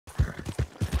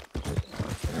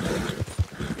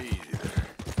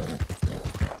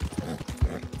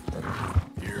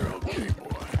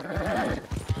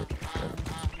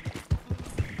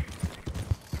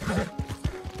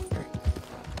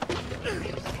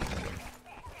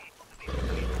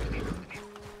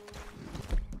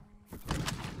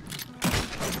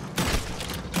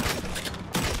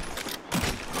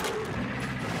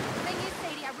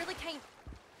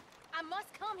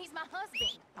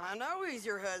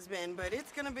husband, but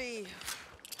it's gonna be...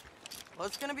 well,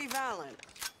 it's gonna be violent.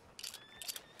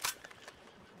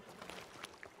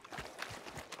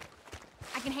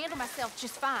 I can handle myself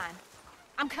just fine.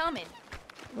 I'm coming.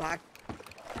 Like...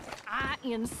 I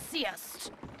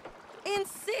insist.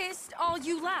 Insist all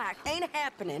you like. Ain't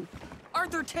happening.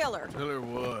 Arthur, tell her. Tell her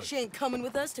what? She ain't coming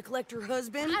with us to collect her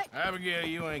husband. Abigail,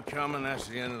 you ain't coming. That's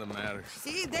the end of the matter.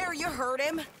 See, there you heard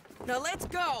him. Now let's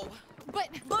go.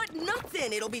 But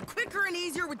nothing. It'll be quicker and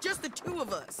easier with just the two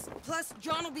of us. Plus,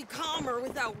 John will be calmer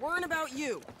without worrying about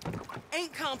you.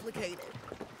 Ain't complicated.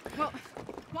 Well,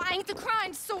 I ain't the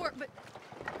kind sort, but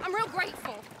I'm real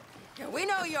grateful. Yeah, we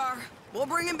know you are. We'll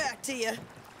bring him back to you.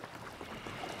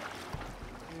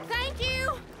 Thank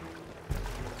you!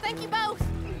 Thank you both!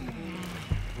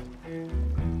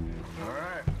 All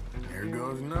right, here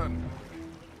goes nothing.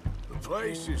 The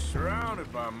place is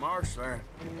surrounded by marshland.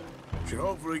 Should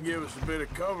hopefully give us a bit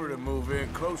of cover to move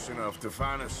in close enough to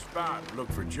find a spot and look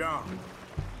for John.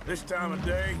 This time of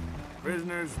day,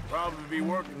 prisoners will probably be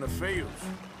working the fields.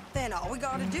 Then all we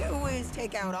gotta do is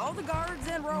take out all the guards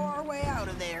and row our way out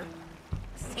of there.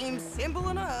 Seems simple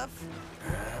enough.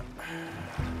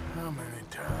 How many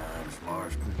times,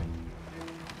 Marston?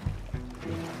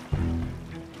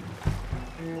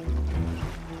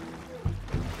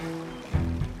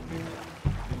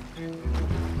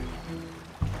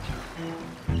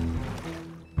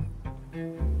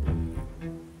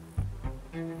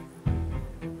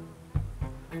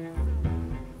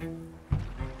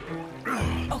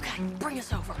 Okay, bring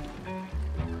us over.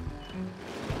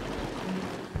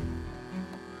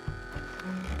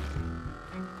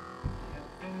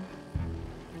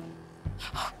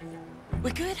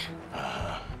 We good?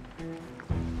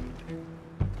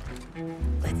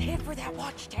 Let's head for that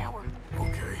watchtower.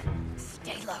 Okay.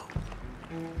 Stay low.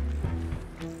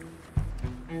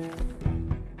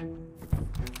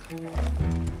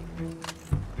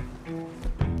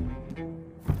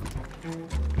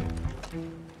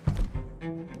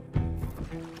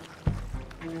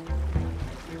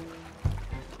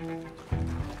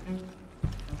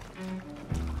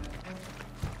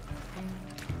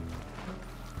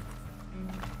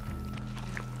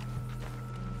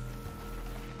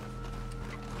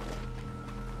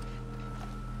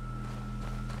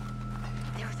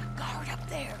 There's a guard up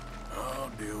there. I'll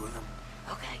deal with him.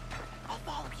 Okay, I'll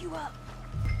follow you up.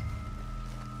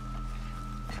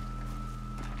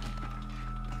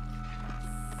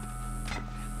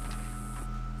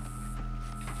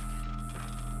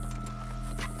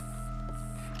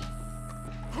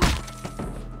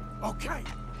 Okay,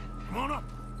 come on up.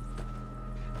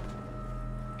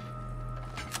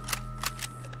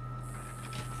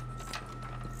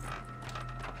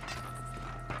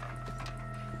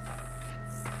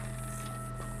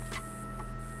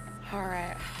 All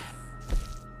right.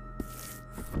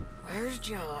 Where's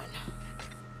John?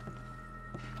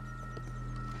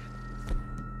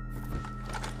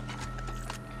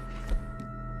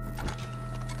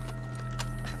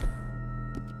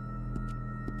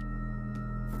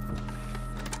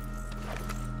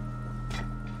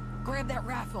 Grab that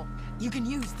rifle. You can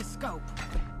use the scope.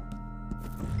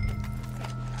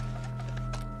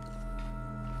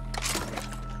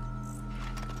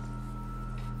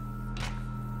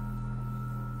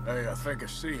 Hey, I think I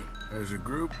see him. There's a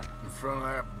group in front of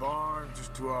that barn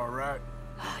just to our right.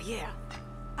 Ah, yeah.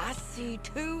 I see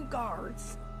 2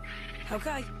 guards.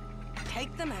 Okay,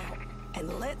 take them out,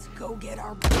 and let's go get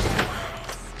our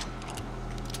supplies.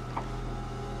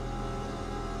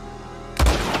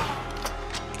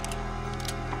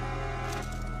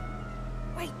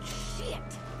 Wait, shit!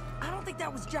 I don't think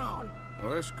that was John.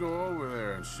 Well, let's go over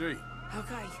there and see.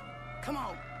 Okay, come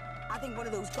on. I think one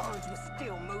of those guards was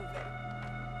still moving.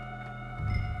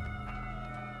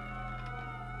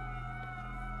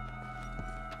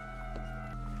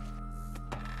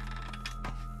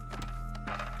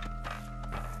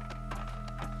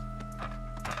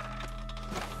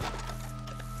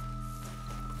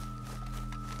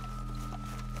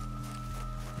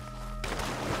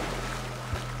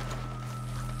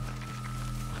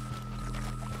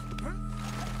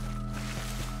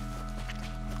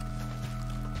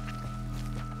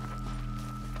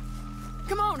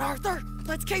 Come on, Arthur.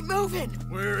 Let's keep moving.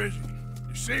 Where is he?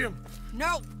 You see him?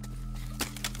 No.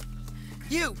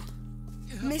 You.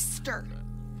 Mister.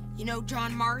 You know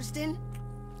John Marsden?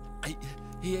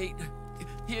 He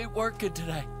ain't working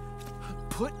today.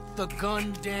 Put the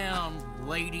gun down,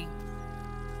 lady.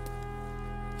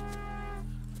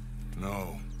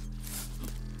 No.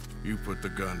 You put the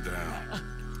gun down.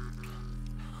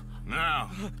 Now.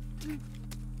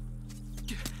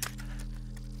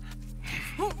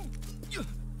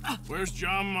 Where's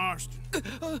John Marston?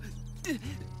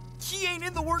 He ain't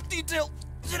in the work detail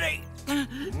today.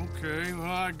 Okay,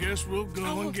 well, I guess we'll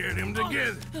go and get him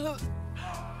together.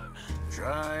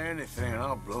 Try anything,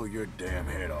 I'll blow your damn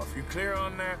head off. You clear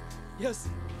on that? Yes.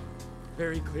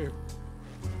 Very clear.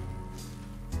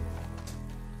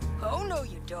 Oh, no,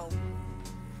 you don't.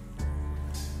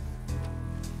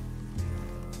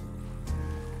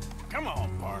 Come on,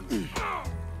 partner.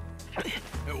 Hey,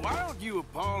 why don't you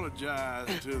apologize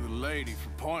to the lady for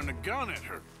pointing a gun at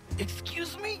her?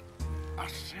 Excuse me? I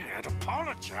said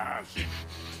apologize.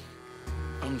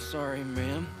 I'm sorry,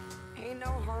 ma'am. Ain't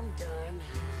no harm done.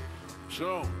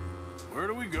 So, where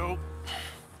do we go?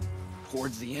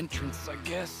 Towards the entrance, I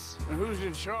guess. And who's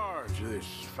in charge of this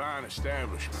fine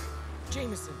establishment?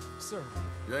 Jameson, sir.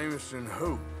 Jameson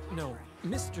who? No,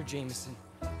 Mr. Jameson.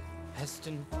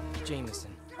 Heston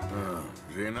Jameson.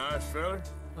 Is he a nice fella?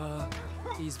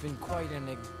 He's been quite an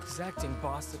exacting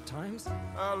boss at times.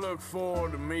 I look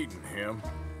forward to meeting him.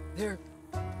 They're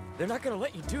not gonna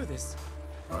let you do this.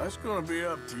 Well, that's gonna be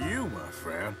up to you, my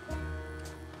friend.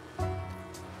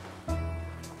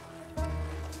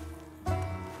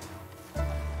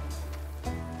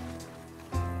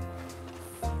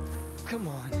 Come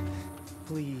on,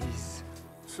 please.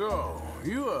 So,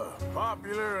 you a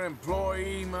popular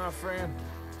employee, my friend?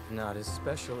 Not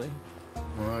especially.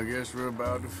 Well, I guess we're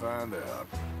about to find out.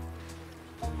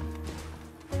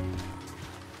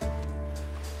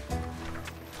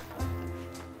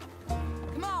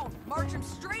 Come on, march him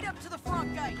straight up to the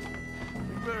front gate.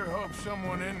 You better hope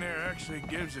someone in there actually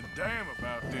gives a damn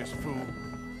about this fool.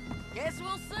 Guess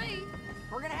we'll see.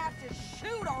 We're gonna have to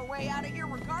shoot our way out of here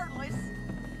regardless.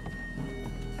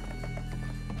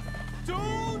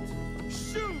 Don't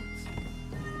shoot!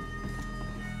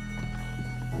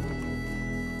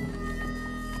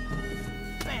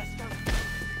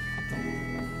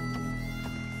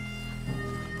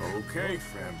 Okay,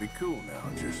 friend, be cool now.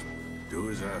 Just do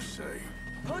as I say.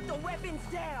 Put the weapons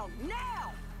down,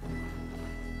 now!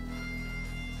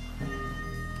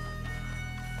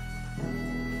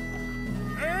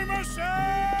 Jameson!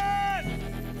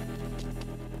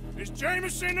 Is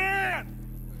Jameson in?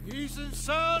 He's in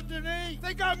Saint-Denis.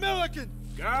 They got Milliken.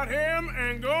 Got him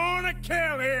and gonna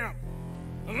kill him.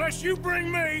 Unless you bring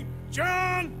me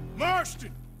John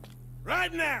Marston.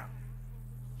 Right now.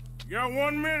 You got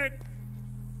 1 minute.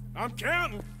 I'm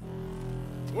counting.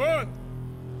 1,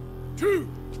 2,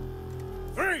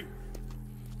 3.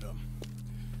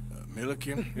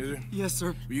 Milliken, is it? Yes,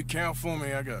 sir. Will you count for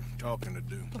me? I got talking to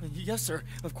do. Yes, sir.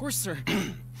 Of course, sir.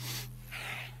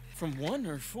 From 1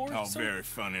 or 4? Oh, sir? very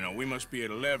funny. No, we must be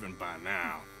at 11 by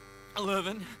now.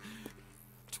 11,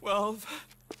 12,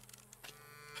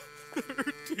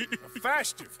 13,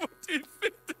 Faster. 14,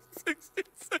 15, 16,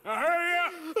 17. Now hurry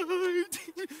up!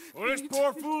 Well, this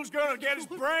poor fool's gonna get his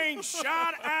brains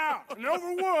shot out. And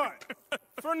over what?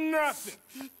 For nothing.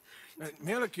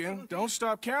 Milliken, don't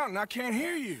stop counting. I can't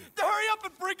hear you. Hurry up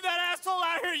and bring that asshole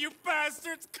out here, you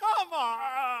bastards! Come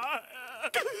on!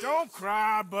 Don't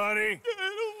cry, buddy. I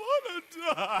don't want to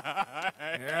die.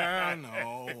 Yeah, I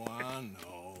know.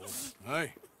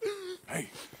 Hey,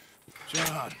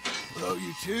 John. Hello,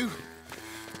 you two.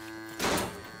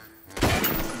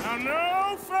 Now,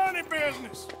 no funny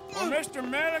business. Well, Mr.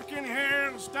 Milliken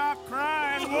here will stop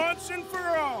crying once and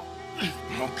for all.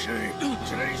 Okay,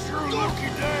 today's your lucky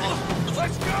day.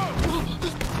 Let's go!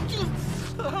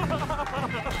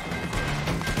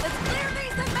 Let's clear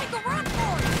these and make a run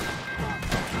for it!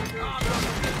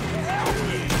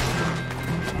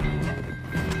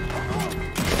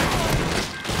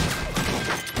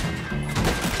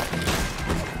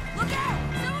 Look out!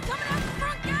 Someone coming out the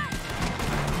front gate!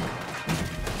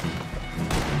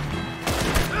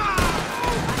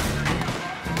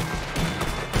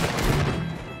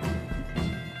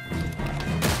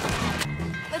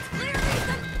 Let's clear these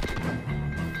and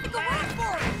make a run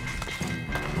for it!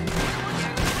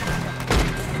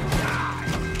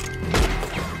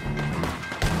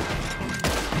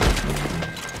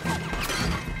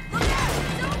 Look out!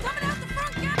 Someone coming out the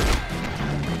front gate!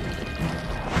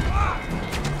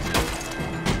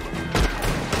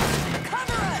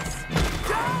 Cover us!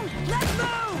 Joan, let's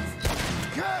move!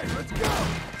 Okay, let's go!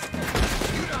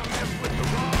 You don't mess with the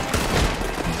wrong.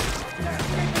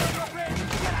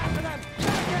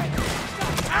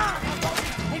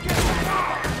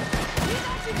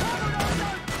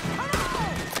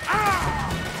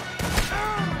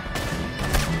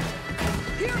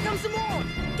 Here comes some more!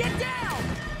 Get down!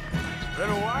 Been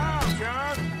a while,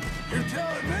 John. You're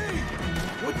telling me?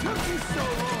 What took you so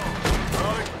long?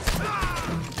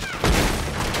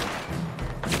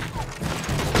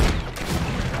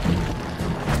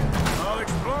 I'll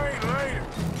explain later.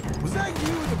 Was that that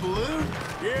you with the balloon?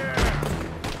 Yeah.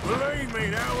 Believe me,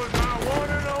 that was my one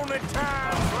and only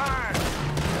time flying.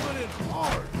 Put it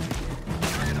hard.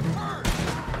 You're gonna burn.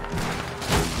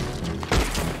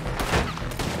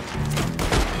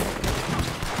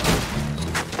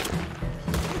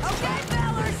 Okay,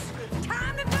 fellas,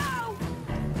 time to go.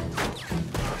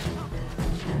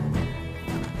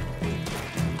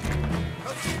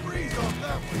 Cut some breeze off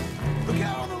that one. Look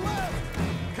out on the left.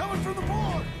 Coming from the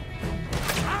board.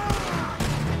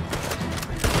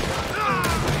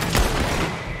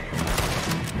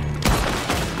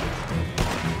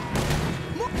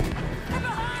 They're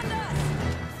behind us.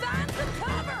 Find some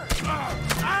cover.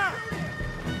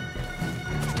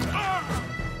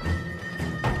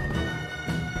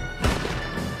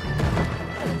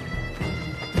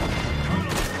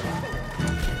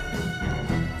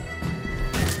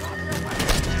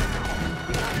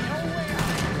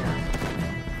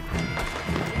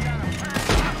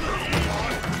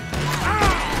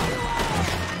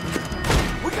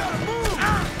 We gotta move.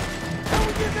 How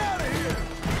we getting out of here?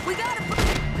 We gotta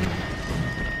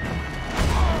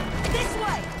this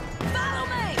way. Follow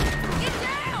me. Get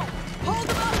down. Hold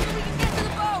them up so we can get to the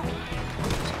boat.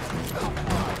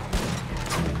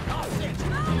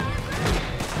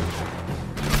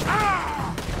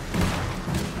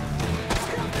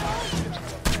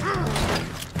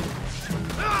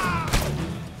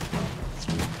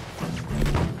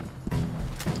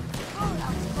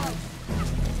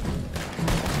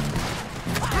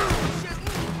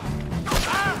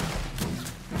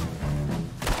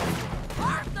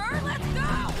 Arthur, let's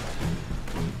go.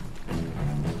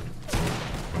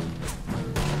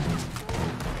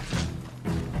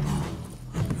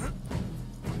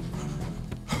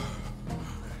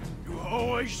 You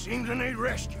always seem to need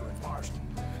rescuing, Marston.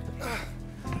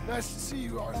 Nice to see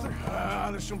you, Arthur.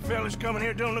 There's some fellas coming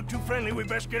here. Don't look too friendly. We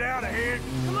best get out of here.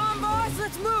 Come on, boys,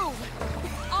 let's move.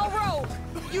 I'll roll.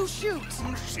 You shoot.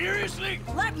 Seriously?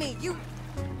 Let me.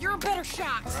 You're a better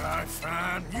shot. Right,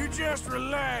 fine. You just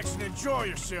relax and enjoy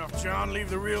yourself, John. Leave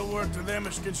the real work to them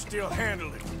that can still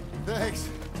handle it. Thanks.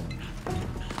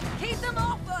 Keep them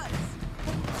off us.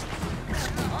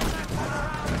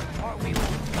 Or we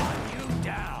will gun you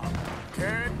down.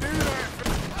 Can't do that.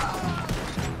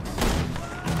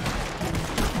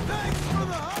 Thanks for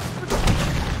the hospital.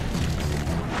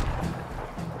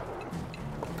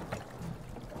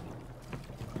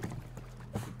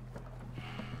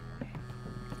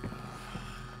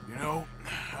 You know,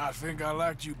 I think I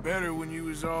liked you better when you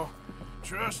was all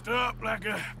trussed up like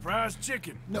a prize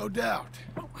chicken. No doubt.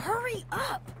 Oh, hurry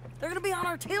up. They're gonna be on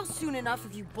our tails soon enough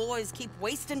if you boys keep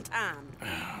wasting time.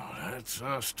 Oh, that's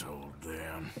us told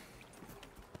them.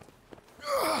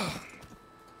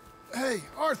 Hey,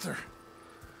 Arthur.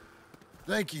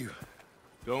 Thank you.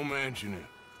 Don't mention it.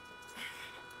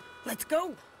 Let's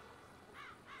go.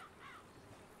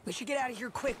 We should get out of here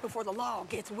quick before the law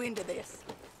gets wind of this.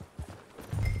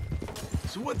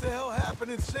 So what the hell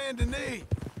happened in Saint Denis?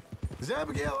 Is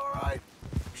Abigail all right?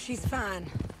 She's fine.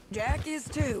 Jack is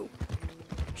too.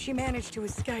 She managed to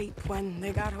escape when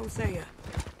they got Hosea.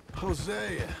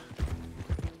 Hosea.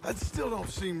 That still don't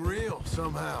seem real,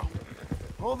 somehow.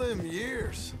 All them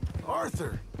years.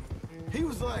 Arthur. He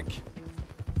was like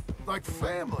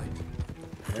family.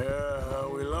 Yeah,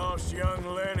 we lost young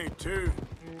Lenny, too.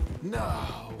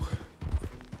 No.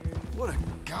 What a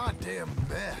goddamn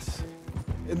mess.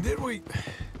 And then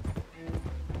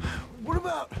what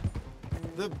about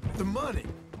the money?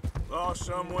 Lost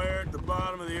somewhere at the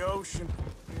bottom of the ocean.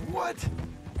 What?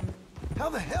 How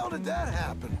the hell did that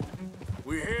happen?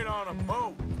 We hit on a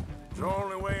boat. It's the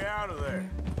only way out of there.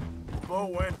 The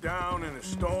boat went down in a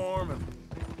storm, and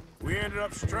we ended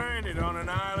up stranded on an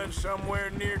island somewhere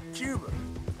near Cuba.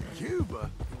 Cuba?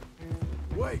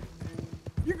 Wait,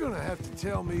 you're gonna have to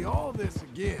tell me all this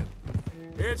again.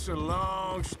 It's a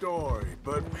long story,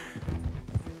 but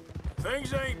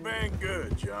things ain't been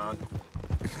good, John.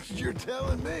 You're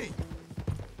telling me?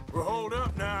 We're holed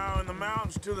up now in the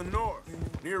mountains to the north,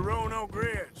 near Roanoke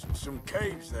Ridge, and some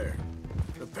caves there.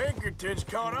 The Pinkertons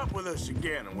caught up with us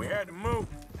again, and we had to move.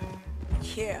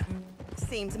 Yeah.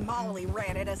 Seems Molly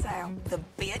ratted us out, the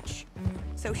bitch.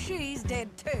 So she's dead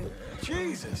too.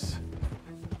 Jesus.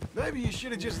 Maybe you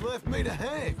should have just left me to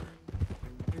hang.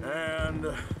 And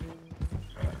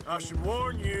I should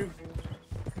warn you,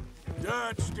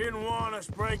 Dutch didn't want us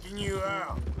breaking you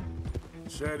out.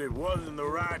 Said it wasn't the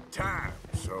right time,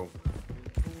 so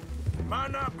it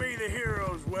might not be the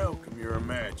hero's welcome you're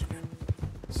imagining.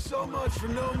 So much for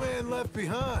no man left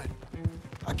behind.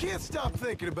 I can't stop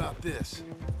thinking about this.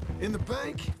 In the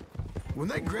bank, when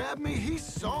they grabbed me, he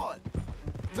saw it.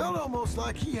 Felt almost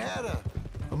like he had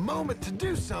A moment to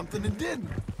do something and didn't.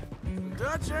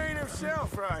 Dutch ain't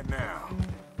himself right now.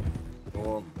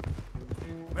 Or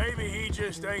maybe he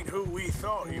just ain't who we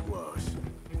thought he was.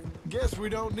 Guess we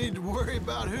don't need to worry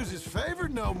about who's his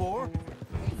favorite no more.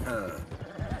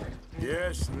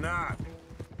 Guess not.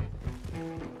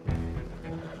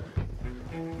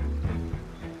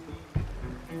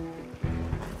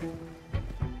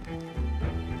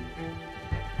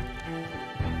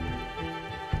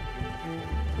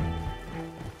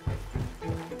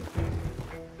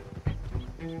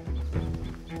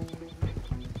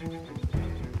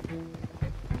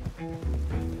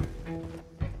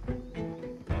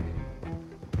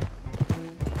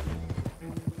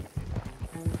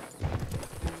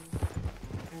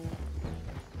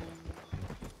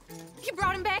 You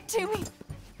brought him back to me.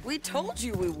 We told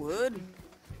you we would.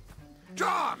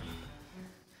 John!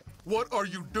 What are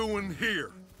you doing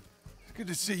here? It's good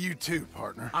to see you too,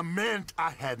 partner. I meant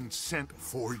I hadn't sent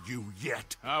for you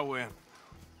yet. I went.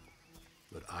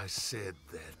 But I said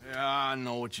that. Yeah, I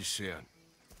know what you said.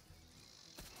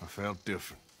 I felt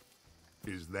different.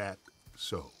 Is that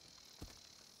so?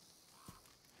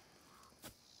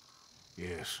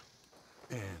 Yes.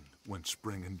 And when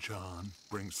Spring and John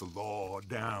brings the law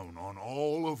down on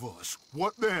all of us,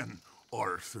 what then,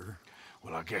 Arthur?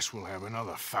 Well, I guess we'll have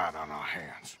another fight on our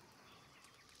hands.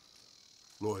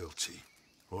 Loyalty,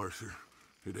 Arthur,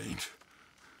 it ain't.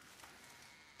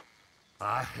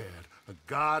 I had a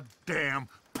goddamn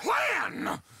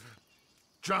plan!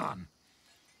 John,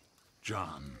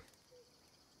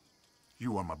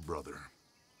 you are my brother.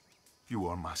 You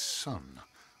are my son.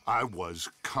 I was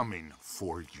coming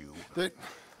for you.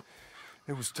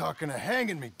 They was talking of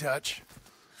hanging me, Dutch.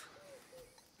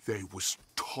 They was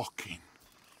talking.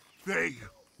 They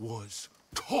was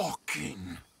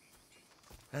talking.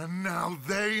 And now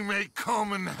they may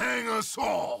come and hang us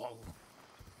all.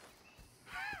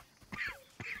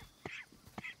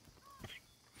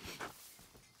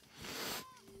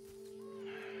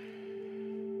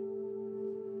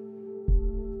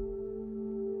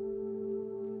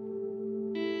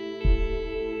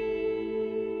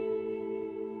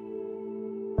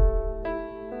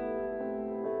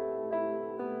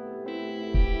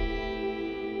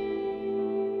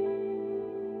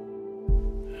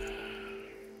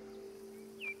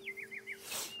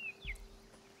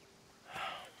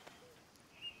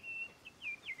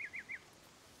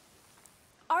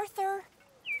 Arthur!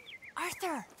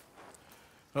 Arthur!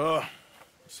 Oh,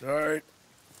 sorry.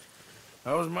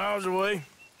 I was miles away,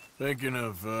 thinking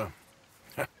of, I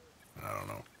don't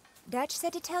know. Dutch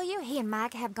said to tell you he and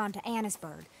Mike have gone to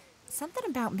Annesburg. Something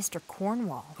about Mr.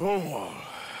 Cornwall. Cornwall.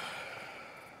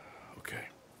 Okay.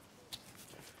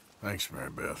 Thanks, Mary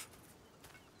Beth.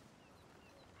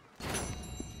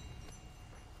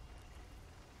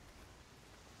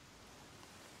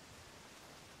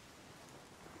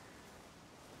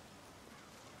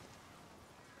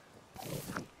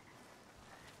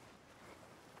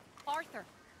 Arthur.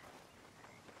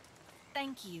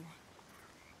 Thank you.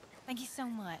 Thank you so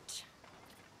much.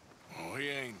 Oh, he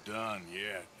ain't done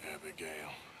yet, Abigail.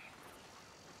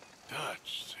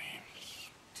 Dutch seems...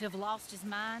 To have lost his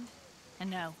mind? And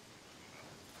no,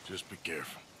 Just be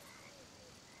careful.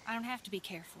 I don't have to be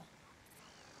careful.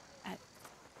 I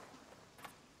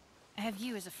have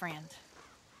you as a friend.